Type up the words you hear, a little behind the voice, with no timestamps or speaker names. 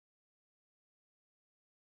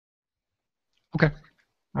Okay.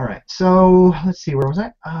 All right, so let's see, where was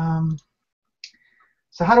I?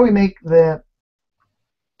 So how do we make the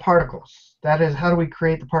particles? That is, how do we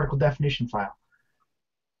create the particle definition file?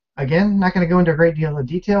 Again, not going to go into a great deal of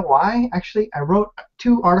detail. Why? Actually, I wrote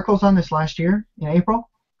 2 articles on this last year in April,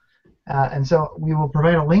 and so we will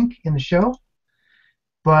provide a link in the show.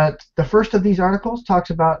 But the first of these articles talks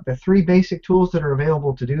about the 3 basic tools that are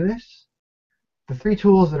available to do this. The 3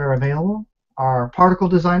 tools that are available are Particle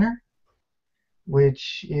Designer,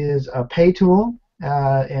 which is a pay tool,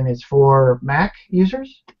 and it's for Mac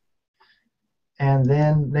users. And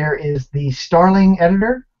then there is the Starling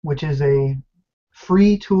Editor, which is a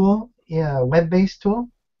free tool, web-based tool,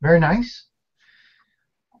 very nice.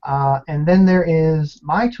 And then there is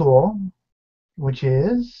my tool, which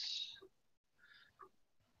is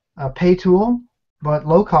a pay tool, but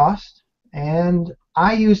low cost. And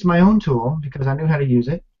I used my own tool, because I knew how to use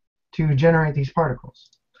it, to generate these particles.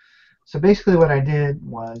 So basically what I did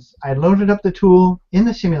was I loaded up the tool in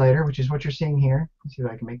the simulator, which is what you're seeing here. Let's see if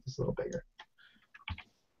I can make this a little bigger.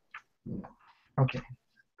 Okay.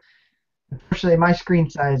 Unfortunately, my screen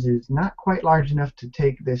size is not quite large enough to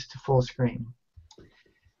take this to full screen.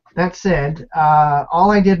 That said,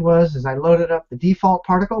 all I did was I loaded up the default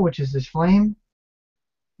particle, which is this flame,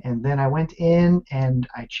 and then I went in and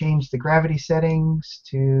I changed the gravity settings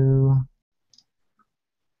to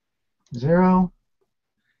 0,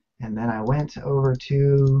 and then I went over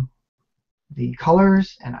to the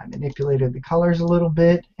colors and I manipulated the colors a little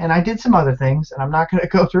bit, and I did some other things, and I'm not going to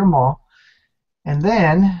go through them all. And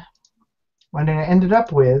then what I ended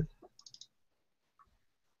up with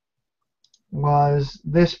was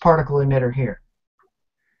this particle emitter here,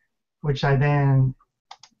 which I then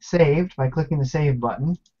saved by clicking the save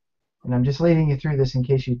button. And I'm just leading you through this in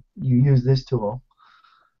case you use this tool.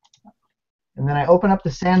 And then I open up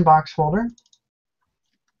the sandbox folder,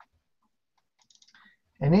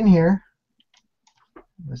 and in here,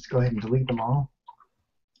 let's go ahead and delete them all.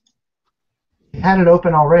 You had it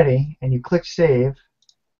open already, and you click save.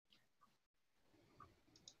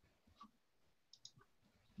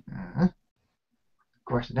 Of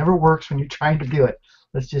course, it never works when you're trying to do it.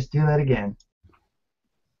 Let's just do that again.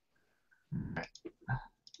 Right.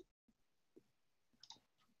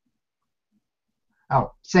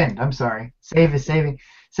 Oh, send. I'm sorry. Save is saving.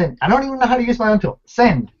 Send. I don't even know how to use my own tool.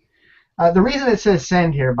 Send. The reason it says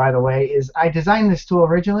send here, by the way, is I designed this tool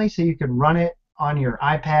originally so you could run it on your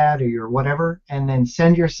iPad or your whatever, and then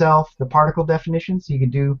send yourself the particle definition so you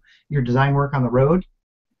could do your design work on the road.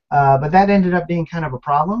 But that ended up being kind of a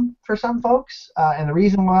problem for some folks, and the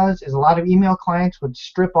reason is a lot of email clients would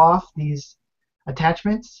strip off these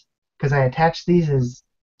attachments because I attached these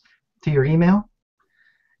to your email,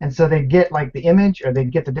 and so they'd get like the image or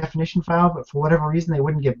they'd get the definition file, but for whatever reason they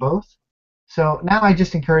wouldn't get both. So now I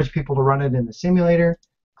just encourage people to run it in the simulator,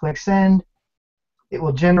 click send, it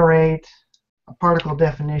will generate a particle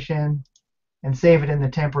definition and save it in the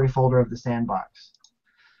temporary folder of the sandbox.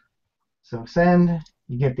 So send,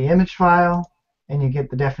 you get the image file, and you get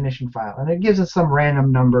the definition file. And it gives us some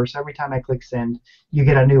random number, so every time I click send, you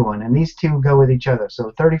get a new one. And these two go with each other.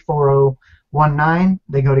 So 34019,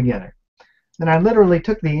 they go together. Then I literally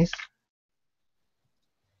took these,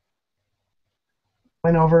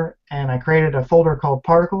 went over, and I created a folder called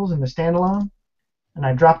Particles in the standalone, and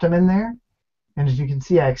I dropped them in there. And as you can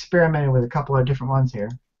see, I experimented with a couple of different ones here.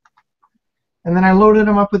 And then I loaded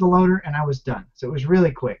them up with a loader, and I was done. So it was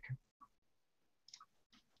really quick.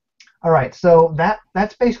 All right, so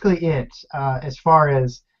that's basically it as far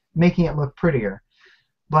as making it look prettier.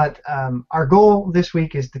 But our goal this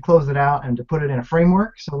week is to close it out and to put it in a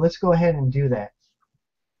framework. So let's go ahead and do that.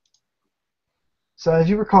 So as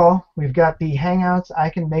you recall, we've got the Hangouts. I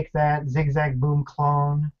can make that zigzag boom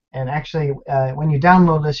clone. And actually, when you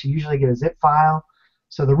download this, you usually get a zip file.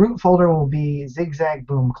 So the root folder will be zigzag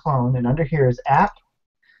boom clone, and under here is app.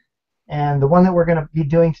 And the one that we're going to be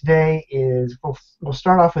doing today is we'll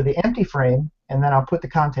start off with the empty frame, and then I'll put the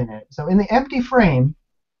content in it. So in the empty frame,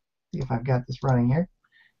 see if I've got this running here.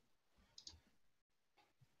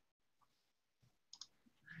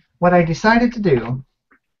 What I decided to do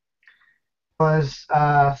was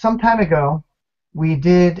some time ago we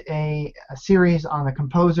did a series on the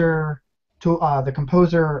Composer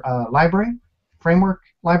library, framework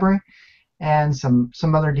library, and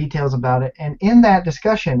some other details about it. And in that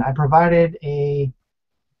discussion, I provided a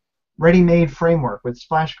ready-made framework with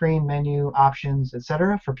splash screen, menu, options,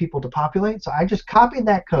 etc. for people to populate. So I just copied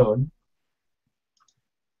that code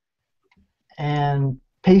and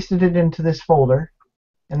pasted it into this folder.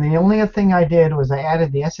 And the only thing I did was I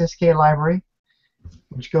added the SSK library,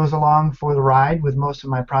 which goes along for the ride with most of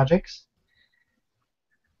my projects.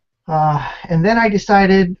 And then I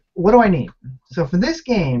decided, what do I need? So for this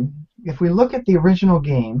game, if we look at the original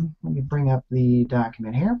game, let me bring up the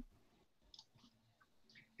document here.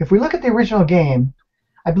 If we look at the original game,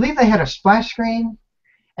 I believe they had a splash screen,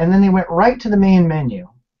 and then they went right to the main menu.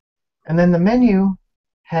 And then the menu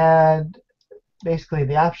had basically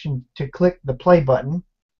the option to click the play button,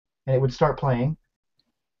 and it would start playing.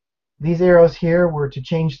 These arrows here were to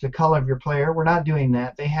change the color of your player. We're not doing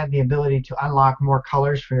that. They had the ability to unlock more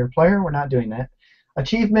colors for your player. We're not doing that.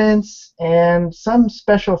 Achievements and some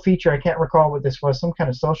special feature. I can't recall what this was. Some kind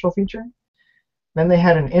of social feature. Then they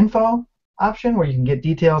had an info option where you can get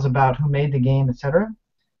details about who made the game, etc.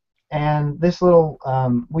 And this little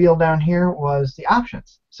wheel down here was the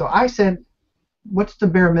options. So I said, what's the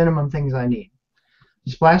bare minimum things I need? A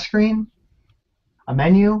splash screen, a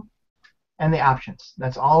menu, and the options.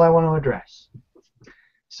 That's all I want to address.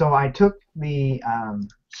 So I took the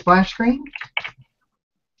splash screen,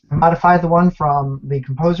 modified the one from the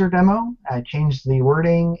Composer demo. I changed the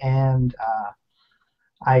wording, and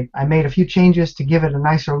I made a few changes to give it a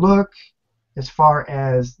nicer look. As far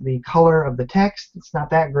as the color of the text, it's not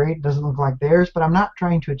that great. It doesn't look like theirs, but I'm not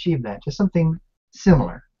trying to achieve that. Just something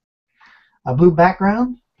similar. A blue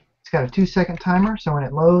background. It's got a 2-second timer, so when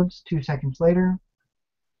it loads, 2 seconds later,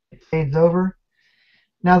 it fades over.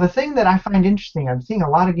 Now, the thing that I find interesting, I'm seeing a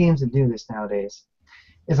lot of games that do this nowadays,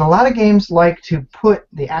 is a lot of games like to put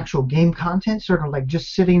the actual game content sort of like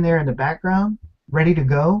just sitting there in the background, ready to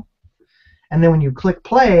go. And then when you click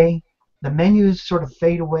play, the menus sort of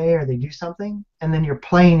fade away or they do something, and then you're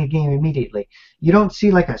playing a game immediately. You don't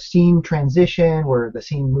see like a scene transition where the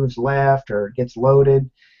scene moves left or gets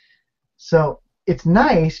loaded. So it's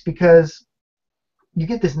nice because you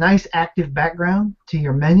get this nice active background to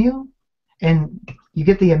your menu, and you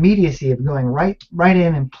get the immediacy of going right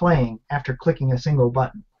in and playing after clicking a single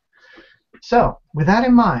button. So with that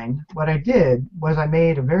in mind, what I did was I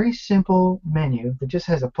made a very simple menu that just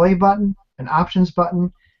has a play button, an options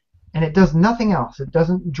button, and it does nothing else. It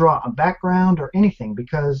doesn't draw a background or anything,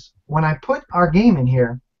 because when I put our game in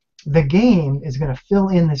here, the game is going to fill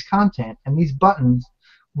in this content, and these buttons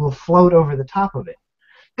will float over the top of it.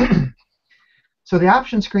 So the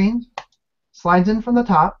option screen slides in from the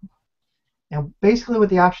top, and basically what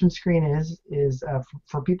the option screen is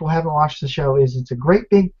for people who haven't watched the show, is it's a great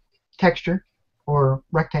big texture or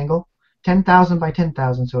rectangle, 10,000 by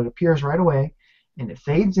 10,000, so it appears right away, and it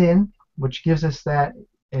fades in, which gives us that,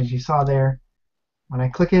 as you saw there, when I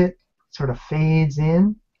click it, it sort of fades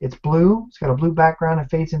in. It's blue. It's got a blue background. It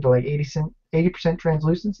fades into like 80%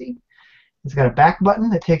 translucency. It's got a back button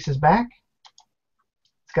that takes us back.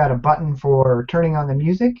 It's got a button for turning on the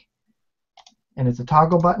music, and it's a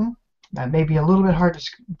toggle button. That may be a little bit hard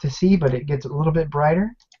to see, but it gets a little bit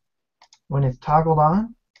brighter when it's toggled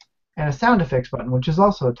on. And a sound effects button, which is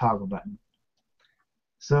also a toggle button.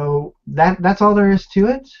 So that's all there is to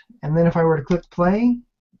it. And then if I were to click play,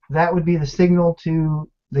 that would be the signal to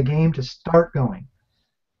the game to start going.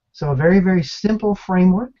 So a very, very simple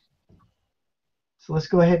framework. So let's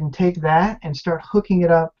go ahead and take that and start hooking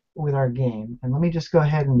it up with our game. And let me just go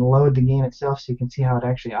ahead and load the game itself so you can see how it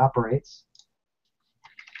actually operates.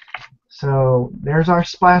 So there's our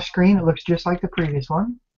splash screen. It looks just like the previous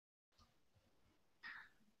one.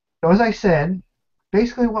 So as I said,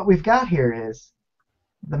 basically what we've got here is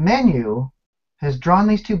the menu has drawn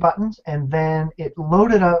these two buttons, and then it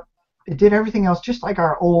loaded up, it did everything else just like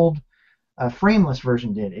our old frameless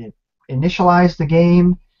version did. It initialized the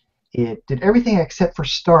game, it did everything except for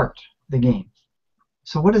start the game.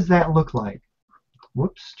 So what does that look like?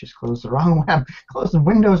 Whoops, just closed the wrong one. I'm closing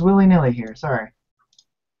Windows willy-nilly here, sorry.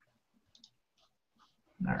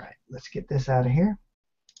 Alright, let's get this out of here.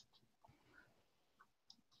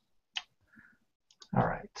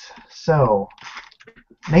 Alright, so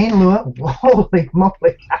main Lua, holy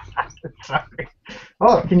moly, sorry.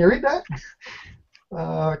 Oh, can you read that?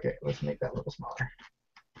 Okay, let's make that a little smaller.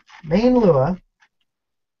 Main Lua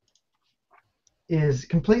is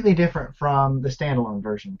completely different from the standalone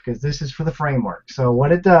version because this is for the framework. So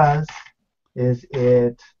what it does is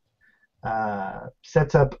it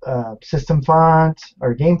sets up a system font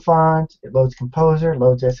or game font, it loads Composer,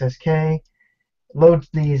 loads SSK, loads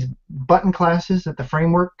these button classes that the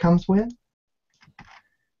framework comes with,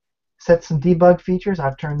 sets some debug features.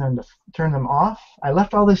 I've turned them off. I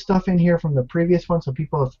left all this stuff in here from the previous one, so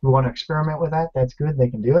people who want to experiment with that, that's good, they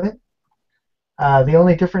can do it. The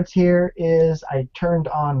only difference here is I turned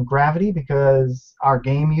on gravity because our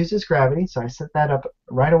game uses gravity, so I set that up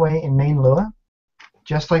right away in main Lua,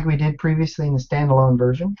 just like we did previously in the standalone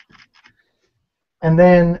version. And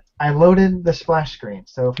then I loaded the splash screen.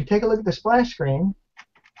 So if we take a look at the splash screen,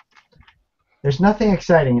 There's nothing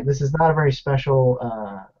exciting. This is not a very special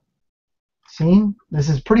scene. This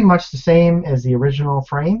is pretty much the same as the original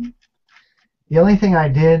frame. The only thing I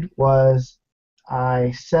did was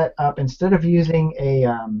I set up, instead of using a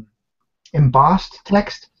embossed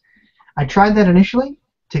text, I tried that initially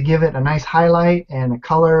to give it a nice highlight and a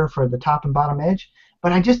color for the top and bottom edge,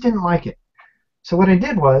 but I just didn't like it. So what I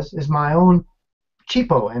did was my own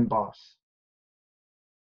cheapo emboss.